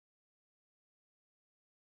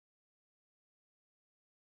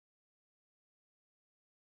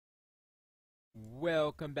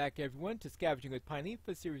Welcome back everyone to Scavenging with Pineleaf,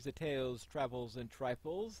 a series of tales, travels, and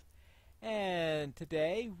trifles. And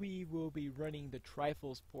today we will be running the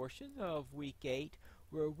Trifles portion of Week 8,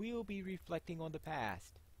 where we will be reflecting on the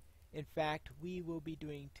past. In fact, we will be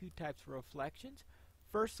doing two types of reflections.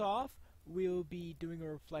 First off, we'll be doing a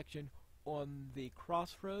reflection on the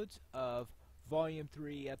crossroads of Volume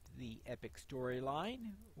 3 of the epic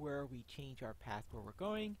storyline, where we change our path where we're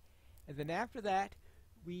going. And then after that,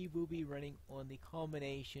 we will be running on the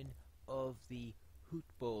culmination of the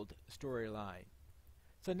Hootbold storyline.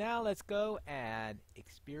 So now let's go and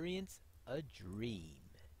experience a dream.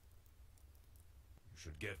 You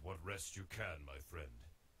should get what rest you can, my friend,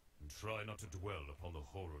 and try not to dwell upon the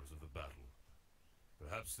horrors of the battle.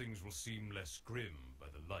 Perhaps things will seem less grim by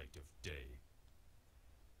the light of day.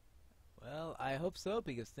 Well, I hope so,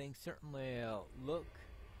 because things certainly look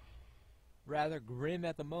rather grim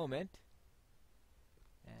at the moment.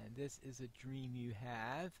 And this is a dream you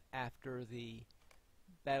have after the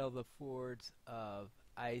Battle of the Fords of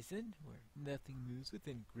Eisen, where nothing moves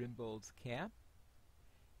within Grimbold's camp.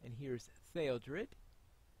 And here's Theodred.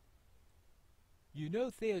 You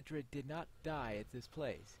know Theodred did not die at this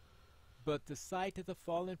place, but the sight of the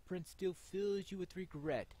fallen prince still fills you with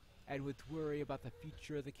regret and with worry about the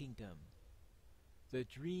future of the kingdom. The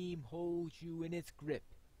dream holds you in its grip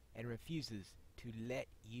and refuses to let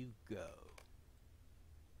you go.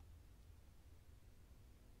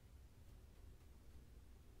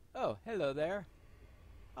 Oh, hello there.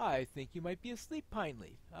 I think you might be asleep,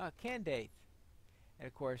 Pineleaf. Candace. And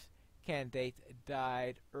of course, Candace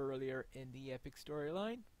died earlier in the epic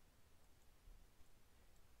storyline.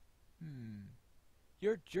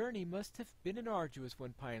 Your journey must have been an arduous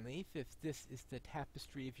one, Pineleaf, if this is the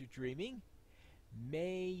tapestry of your dreaming.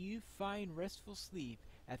 May you find restful sleep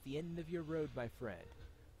at the end of your road, my friend,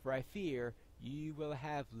 for I fear you will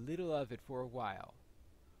have little of it for a while.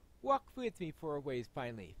 Walk with me for a ways,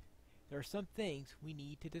 Pineleaf. There are some things we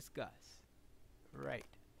need to discuss. Right.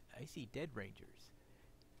 I see dead rangers.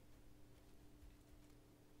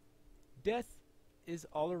 Death is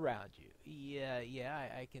all around you. Yeah,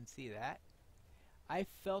 I can see that. I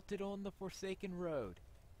felt it on the Forsaken Road,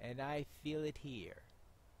 and I feel it here.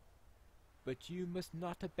 But you must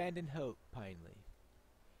not abandon hope, Pineleaf.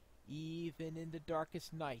 Even in the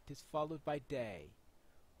darkest night is followed by day.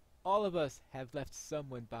 All of us have left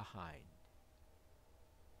someone behind.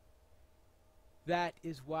 That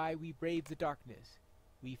is why we brave the darkness.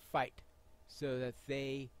 We fight so that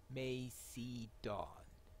they may see dawn.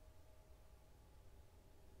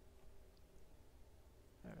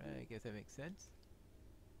 Alright, I guess that makes sense.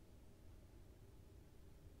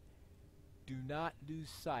 Do not lose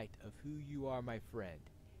sight of who you are, my friend,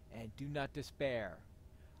 and do not despair.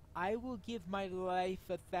 I will give my life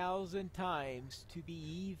 1,000 times to be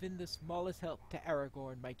even the smallest help to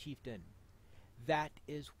Aragorn, my chieftain. That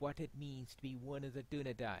is what it means to be one of the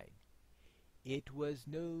Dunedain. It was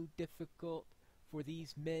no difficult for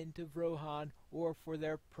these men of Rohan or for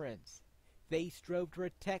their prince. They strove to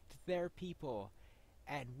protect their people,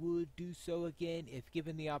 and would do so again if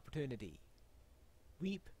given the opportunity.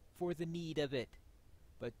 Weep for the need of it,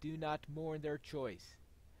 but do not mourn their choice.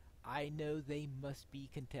 I know they must be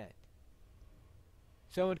content.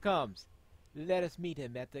 Someone comes. Let us meet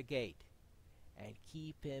him at the gate, and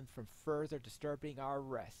keep him from further disturbing our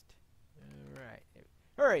rest. Alright.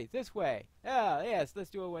 Hurry, this way. Ah, yes,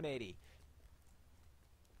 let's do a 180.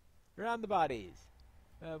 Around the bodies.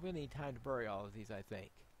 We'll need time to bury all of these, I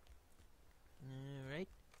think. Alright.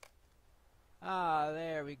 Ah,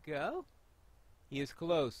 there we go. He is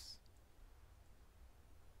close.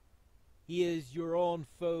 He is your own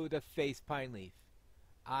foe to face, Pineleaf.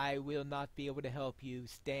 I will not be able to help you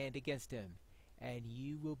stand against him, and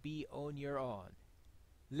you will be on your own.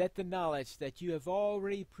 Let the knowledge that you have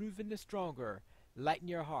already proven the stronger lighten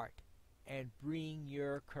your heart and bring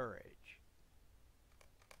your courage.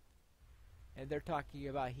 And they're talking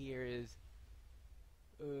about here is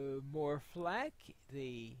Morflack,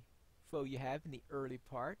 the foe you have in the early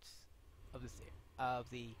parts of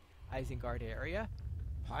the Isengard area.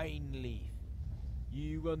 Pineleaf,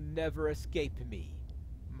 you will never escape me.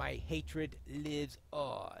 My hatred lives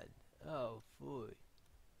on. Oh, phooey.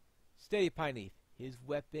 Steady, Pineleaf. His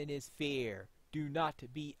weapon is fear. Do not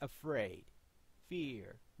be afraid.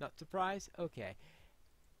 Fear. Not surprise? Okay.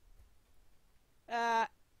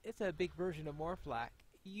 It's a big version of Morflack.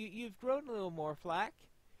 You've grown a little, Morflack.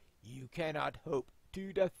 You cannot hope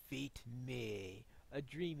to defeat me. A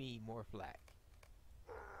dreamy Morflack.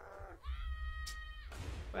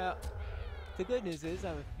 Well, the good news is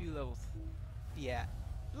I'm a few levels... Yeah,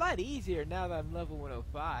 a lot easier now that I'm level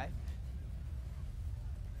 105.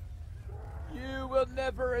 You will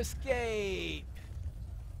never escape!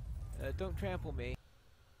 Don't trample me.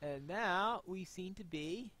 And now we seem to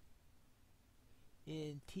be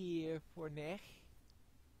in Tier Fornech,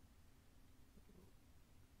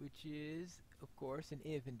 which is, of course, in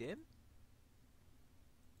Ivendim.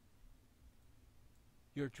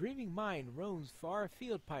 Your dreaming mind roams far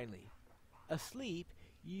afield, Pineleaf. Asleep,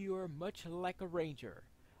 you are much like a ranger.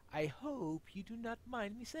 I hope you do not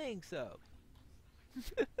mind me saying so.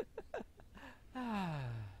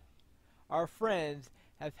 Our friends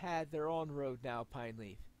have had their own road now,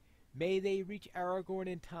 Pineleaf. May they reach Aragorn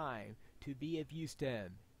in time to be of use to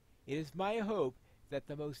him. It is my hope that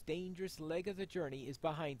the most dangerous leg of the journey is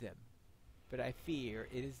behind them, but I fear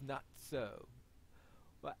it is not so.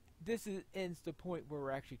 Well, ends the point where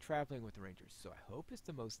we're actually traveling with the Rangers, so I hope it's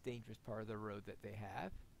the most dangerous part of the road that they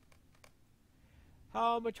have.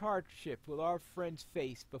 How much hardship will our friends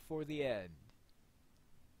face before the end?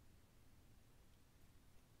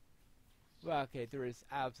 Well, okay, there is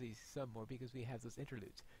obviously some more because we have those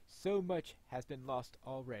interludes. So much has been lost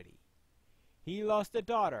already. He lost a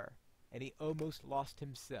daughter, and he almost lost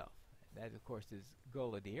himself. And that, of course, is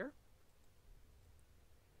Golidir.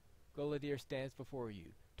 Golidir stands before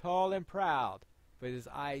you, tall and proud, but his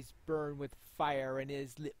eyes burn with fire and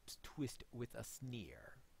his lips twist with a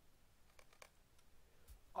sneer.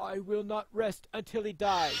 I will not rest until he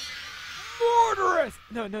dies. Murderous!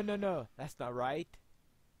 No, that's not right.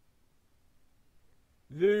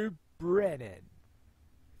 Lou Brennan,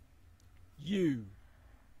 you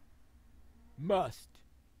must.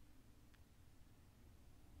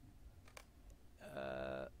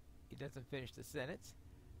 He doesn't finish the sentence.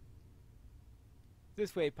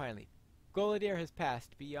 This way, Pineleaf. Golidir has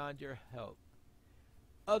passed beyond your help.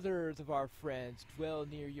 Others of our friends dwell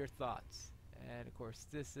near your thoughts. And of course,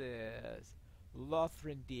 this is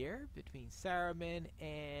Lothrindir between Saruman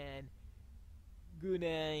and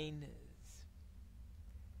Gunain,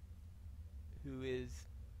 who is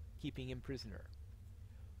keeping him prisoner.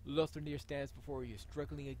 Lothrindir stands before you,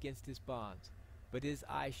 struggling against his bonds, but his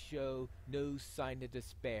eyes show no sign of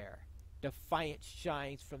despair. Defiance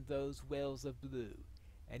shines from those wells of blue,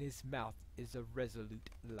 and his mouth is a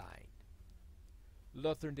resolute line.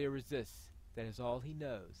 Lothrindir resists, that is all he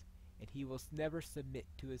knows, and he will never submit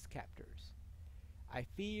to his captors. I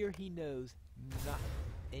fear he knows not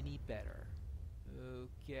any better.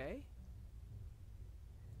 Okay.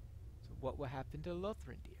 So what will happen to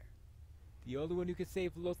Lothrindir? The only one who can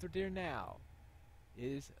save Lothrindir now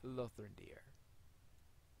is Lothrindir.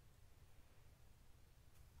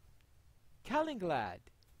 Kalinglad.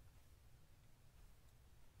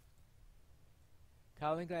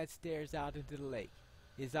 Kalinglad stares out into the lake,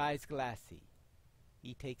 his eyes glassy.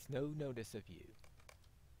 He takes no notice of you.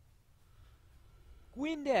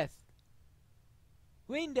 Gwyndeath!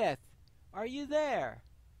 Gwyndeath! Are you there?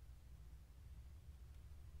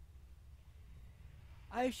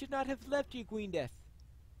 I should not have left you, Gwyndeath.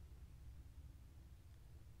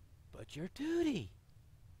 But your duty!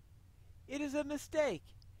 It is a mistake.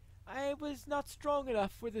 I was not strong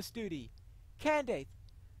enough for this duty. Candaith,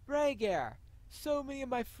 Rhaegar, so many of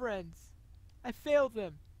my friends. I failed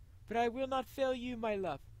them, but I will not fail you, my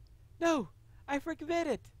love. No, I forbid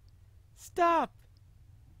it. Stop!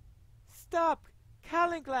 Stop!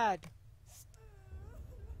 Kalinglad!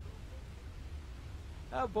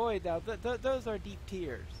 Oh boy, now those are deep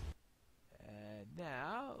tears. And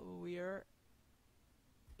now we are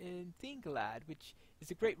in Thingolad, which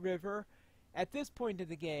is a great river. At this point in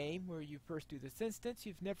the game, where you first do this instance,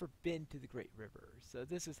 you've never been to the Great River, so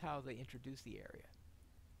this is how they introduce the area.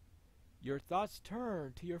 Your thoughts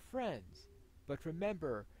turn to your friends, but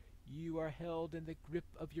remember, you are held in the grip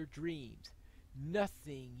of your dreams.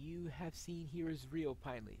 Nothing you have seen here is real,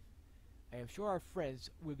 Pineleaf. I am sure our friends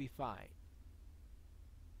will be fine.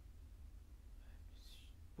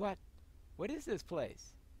 What? What is this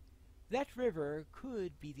place? That river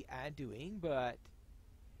could be the Anduin, but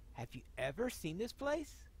have you ever seen this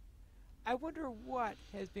place? I wonder what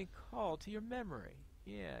has been called to your memory.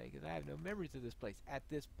 Yeah, because I have no memories of this place at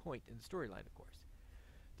this point in the storyline, of course.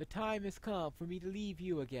 The time has come for me to leave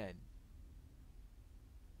you again.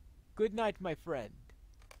 Good night, my friend.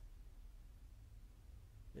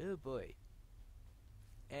 Oh boy.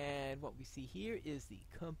 And what we see here is the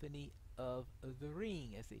company of the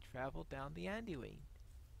Ring as they travel down the Anduin.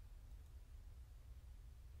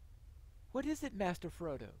 What is it, Master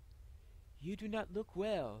Frodo? You do not look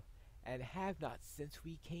well, and have not since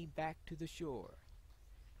we came back to the shore.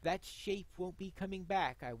 That shape won't be coming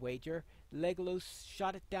back, I wager. Legolas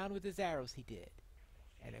shot it down with his arrows, he did.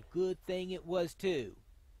 And a good thing it was, too.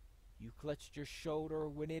 You clutched your shoulder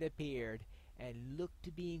when it appeared, and looked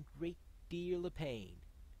to be in great deal of pain.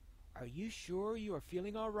 Are you sure you are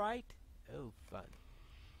feeling all right? Oh, fun.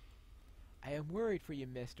 I am worried for you,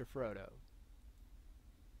 Mr. Frodo.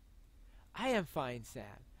 I am fine, Sam.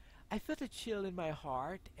 I felt a chill in my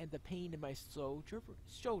heart, and the pain in my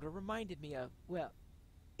shoulder reminded me of, well,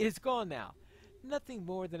 it is gone now. Nothing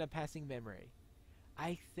more than a passing memory.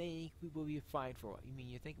 I think we will be fine for what? You mean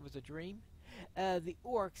you think it was a dream? The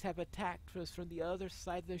orcs have attacked us from the other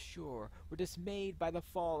side of the shore. We're dismayed by the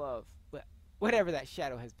fall of, well, whatever that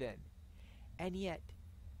shadow has been. And yet,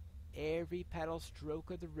 every paddle stroke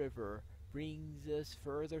of the river brings us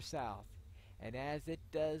further south, and as it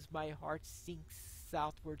does, my heart sinks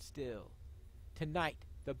southward still. Tonight,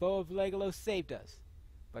 the bow of Legolas saved us,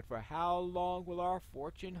 but for how long will our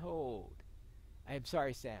fortune hold? I am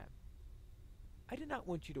sorry, Sam. I do not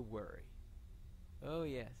want you to worry. Oh,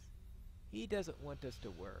 yes, he doesn't want us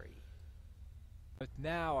to worry. But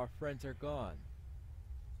now our friends are gone.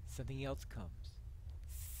 Something else comes.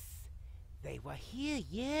 They were here,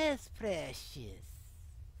 yes, precious.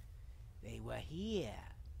 They were here.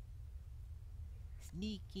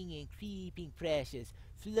 Sneaking and creeping, precious,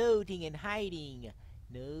 floating and hiding,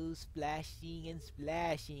 no splashing and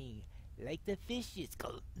splashing, like the fishes.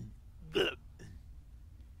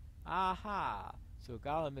 Aha! So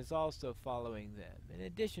Gollum is also following them, in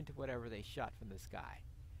addition to whatever they shot from the sky.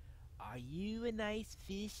 Are you a nice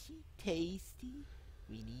fishy, tasty?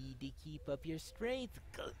 We need to keep up your strength.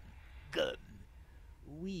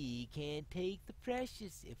 We can't take the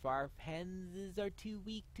precious if our hands are too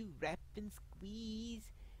weak to wrap and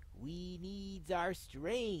squeeze. We needs our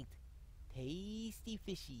strength. Tasty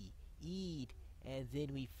fishy, eat, and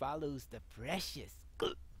then we follows the precious.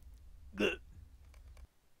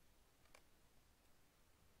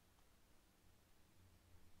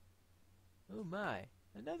 Oh my,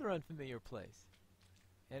 another unfamiliar place.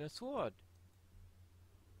 And a sword.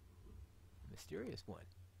 A mysterious one.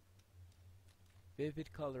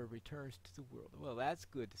 Vivid color returns to the world. Well, that's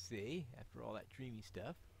good to see, after all that dreamy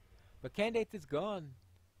stuff. But Candace is gone.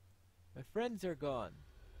 My friends are gone.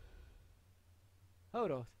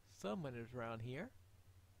 Hold on, someone is around here.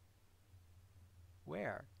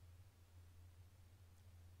 Where?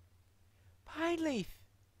 Pineleaf!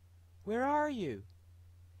 Where are you?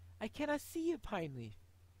 I cannot see you, Pineleaf.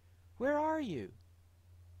 Where are you?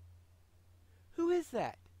 Who is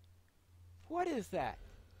that? What is that?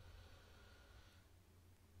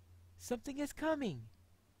 Something is coming.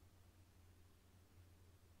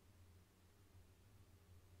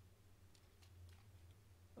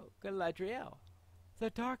 Oh, Galadriel. The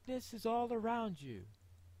darkness is all around you.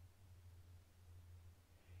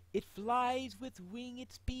 It flies with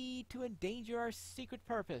winged speed to endanger our secret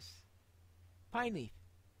purpose. Pineleaf,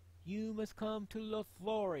 you must come to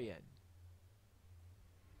Lothlorien.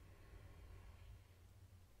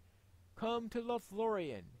 Come to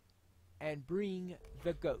Lothlorien and bring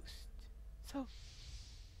the ghost. So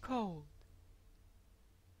cold.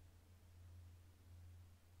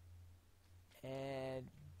 And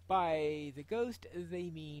by the ghost, they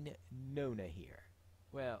mean Nona here.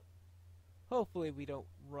 Well, hopefully we don't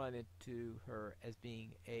run into her as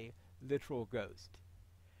being a literal ghost.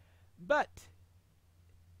 But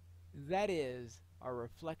that is our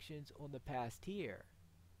reflections on the past here.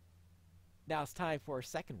 Now it's time for our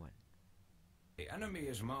second one. The enemy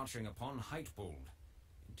is marching upon Heightbold,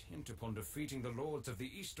 intent upon defeating the lords of the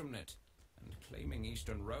Easternet and claiming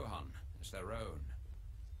Eastern Rohan as their own.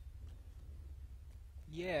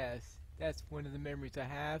 Yes, that's one of the memories I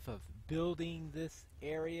have of building this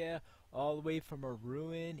area all the way from a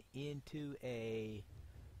ruin into a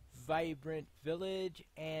vibrant village,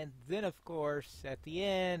 and then of course at the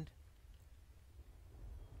end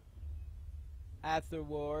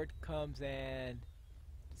Atherward comes and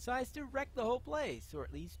decides to wreck the whole place, or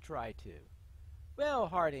at least try to. Well,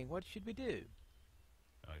 Harding, what should we do?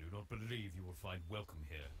 I do not believe you will find welcome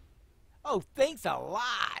here. Oh, thanks a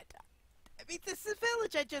lot! I mean, this is a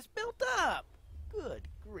village I just built up! Good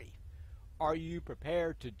grief. Are you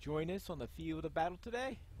prepared to join us on the field of battle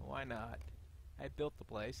today? Why not? I built the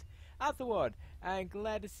place. Atherward, I'm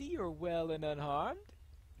glad to see you're well and unharmed.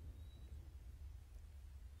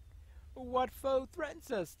 What foe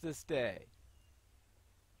threatens us this day?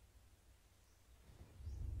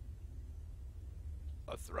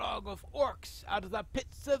 A throng of orcs out of the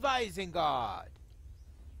pits of Isengard,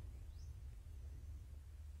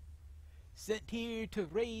 sent here to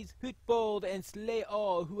raise Hutbold and slay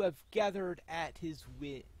all who have gathered at his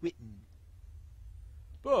witten.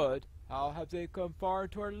 But how have they come far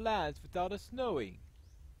into our lands without us knowing?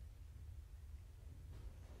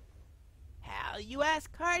 How, you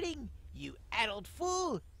ask, Harding? You addled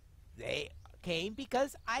fool! They came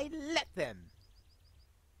because I let them.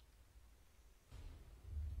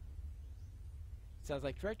 Sounds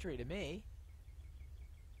like treachery to me.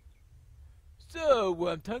 So,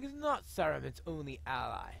 Wormtongue is not Saruman's only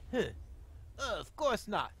ally. Huh. Of course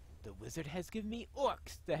not. The wizard has given me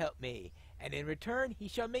orcs to help me, and in return he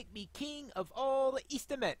shall make me king of all the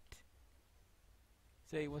Eastament.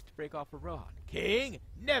 So he wants to break off with Rohan. King?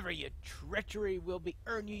 Never, your treachery will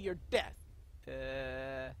earn you your death.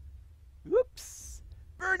 Whoops.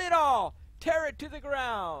 Burn it all! Tear it to the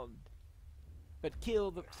ground! But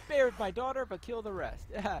spare my daughter, but kill the rest.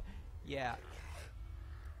 Yeah.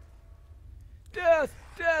 Death!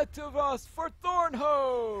 Death of us for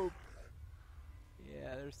Thornhope!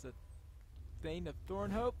 Yeah, there's the Thane of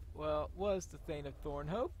Thornhope. Well, it was the Thane of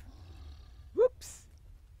Thornhope. Whoops!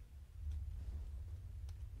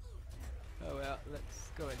 Oh well,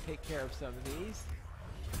 let's go and take care of some of these.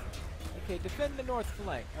 Okay, defend the north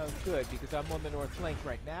flank. Oh good, because I'm on the north flank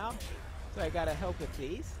right now. So I gotta help with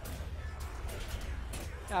these.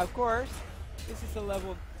 Now of course, this is a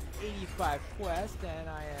level 85 quest and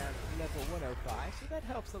I am level 105, so that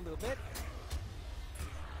helps a little bit.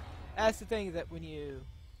 That's the thing, that when you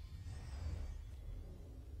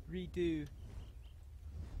redo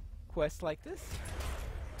quests like this,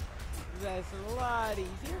 that's a lot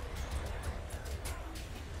easier.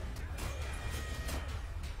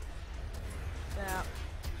 Now,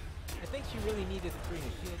 I think she really needed to bring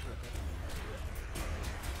a shield with her.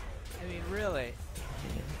 I mean, really.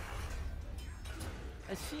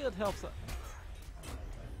 A shield helps.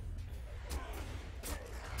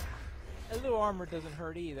 A little armor doesn't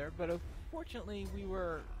hurt either, but unfortunately we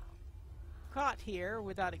were caught here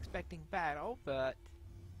without expecting battle, but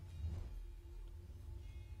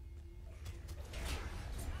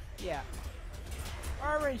yeah.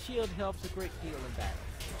 Armor and shield helps a great deal in battle.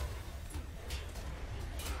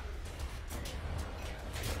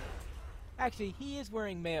 Actually, he is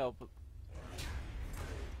wearing mail, but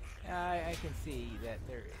I can see that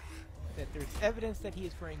there's evidence that he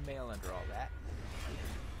is wearing mail under all that. It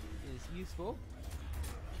is useful.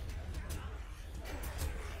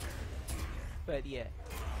 But yeah.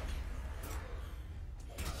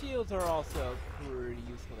 Shields are also pretty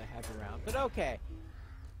useful to have around. But okay.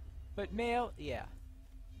 But mail, yeah.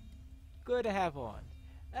 Good to have on.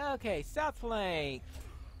 Okay, south flank.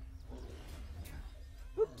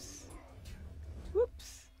 Whoops.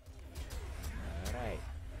 Whoops. Alright.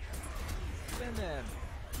 Send them.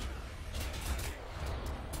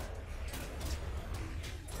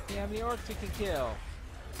 See how many orcs we can kill.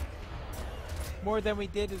 More than we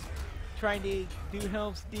did is trying to do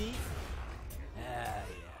Helm's Deep. Yeah.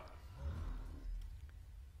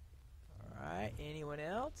 Alright, anyone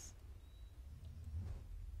else?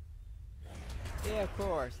 Yeah, of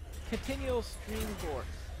course. Continual stream of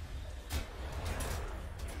orcs.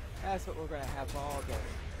 That's what we're going to have all day.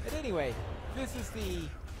 But anyway, this is the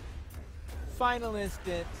final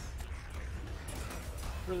instance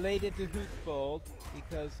related to Hootbold,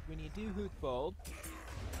 because when you do Hootbold,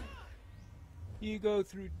 you go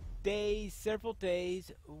through days, several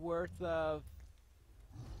days worth of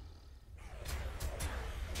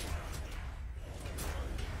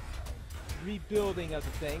rebuilding of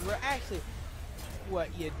the thing, where actually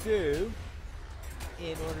what you do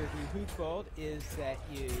in order to do Hootbold is that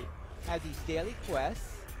you have these daily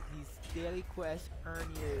quests. These daily quests earn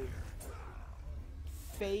you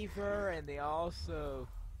favor, and they also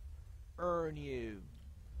earn you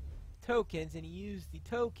tokens, and you use the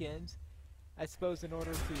tokens, I suppose, in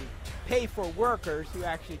order to pay for workers who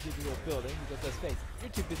actually do the real building, because let's face it,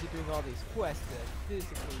 you're too busy doing all these quests to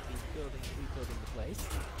physically be rebuilding the place.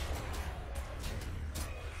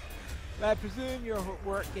 But I presume your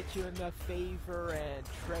work gets you enough favor and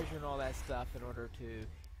treasure and all that stuff in order to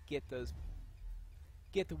get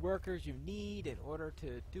the workers you need in order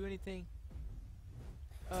to do anything.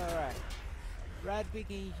 Alright. Radwig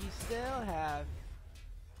and you still have...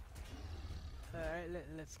 Alright,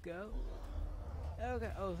 let's go.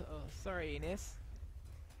 Okay, oh, sorry, Ines.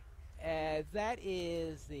 That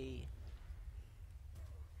is the...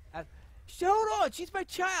 hold on, she's my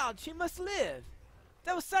child, she must live.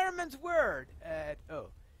 That was Saruman's word. Oh.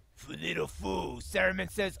 For little fool, Saruman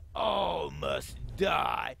says all must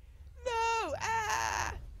die. No!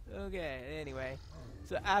 Ah! Okay, anyway.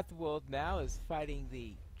 So Athwold now is fighting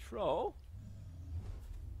the troll,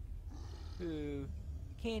 who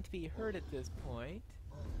can't be hurt at this point.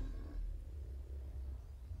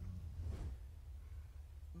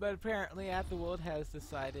 But apparently Athwold has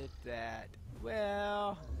decided that,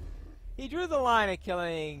 well, he drew the line at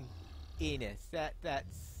killing Enos.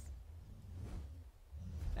 That's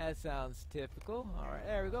That sounds typical. Alright,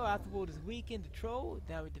 there we go. Athelwold is weakened the troll.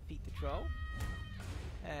 Now we defeat the troll.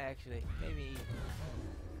 Actually, maybe...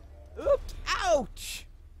 Oops! Ouch!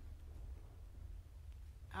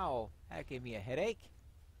 Ow, that gave me a headache.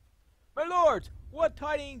 My lords, what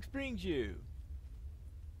tidings brings you?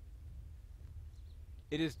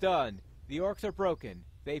 It is done. The orcs are broken.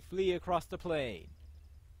 They flee across the plain.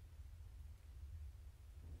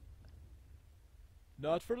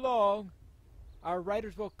 Not for long. Our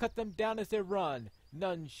riders will cut them down as they run.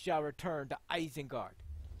 None shall return to Isengard.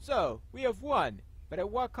 So, we have won, but at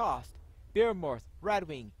what cost? Beermorth,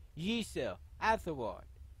 Radwing, Ysel, Athelward.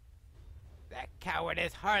 That coward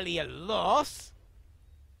is hardly a loss.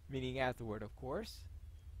 Meaning Athelward, of course.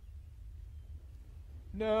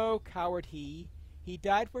 No, coward he. He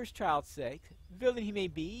died for his child's sake. Villain he may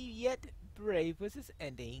be, yet brave was his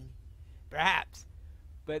ending. Perhaps,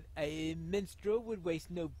 but a minstrel would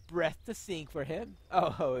waste no breath to sing for him.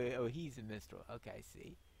 Oh, he's a minstrel. Okay, I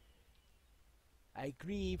see. I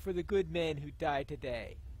grieve for the good men who died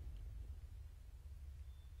today.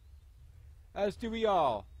 As do we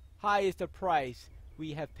all. High is the price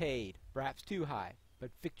we have paid, perhaps too high,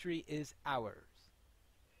 but victory is ours.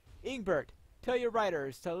 Ingbert, tell your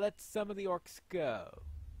riders to let some of the orcs go.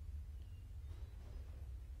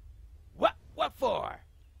 What for?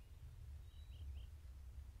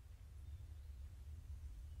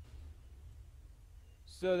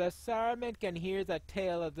 So that Saruman can hear the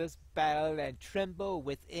tale of this battle and tremble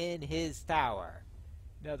within his tower.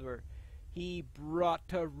 In other words, he brought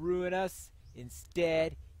to ruin us.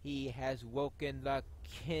 Instead, he has woken the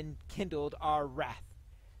kindled our wrath.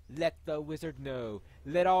 Let the wizard know,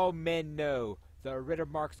 let all men know, the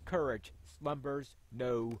Rittermark's courage slumbers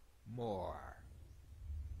no more.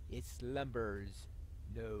 It slumbers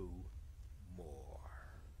no more.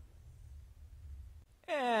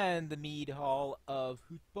 And the mead hall of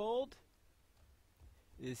Hootbold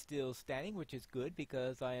is still standing, which is good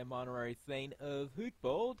because I am honorary Thane of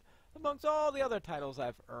Hootbold amongst all the other titles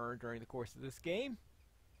I've earned during the course of this game.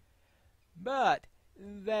 But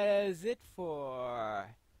that is it for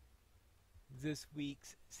this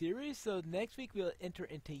week's series. So next week we'll enter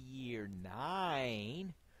into year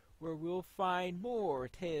 9, where we'll find more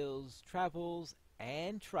tales, travels,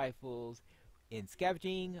 and trifles in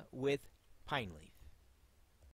Scavenging with Pineleaf.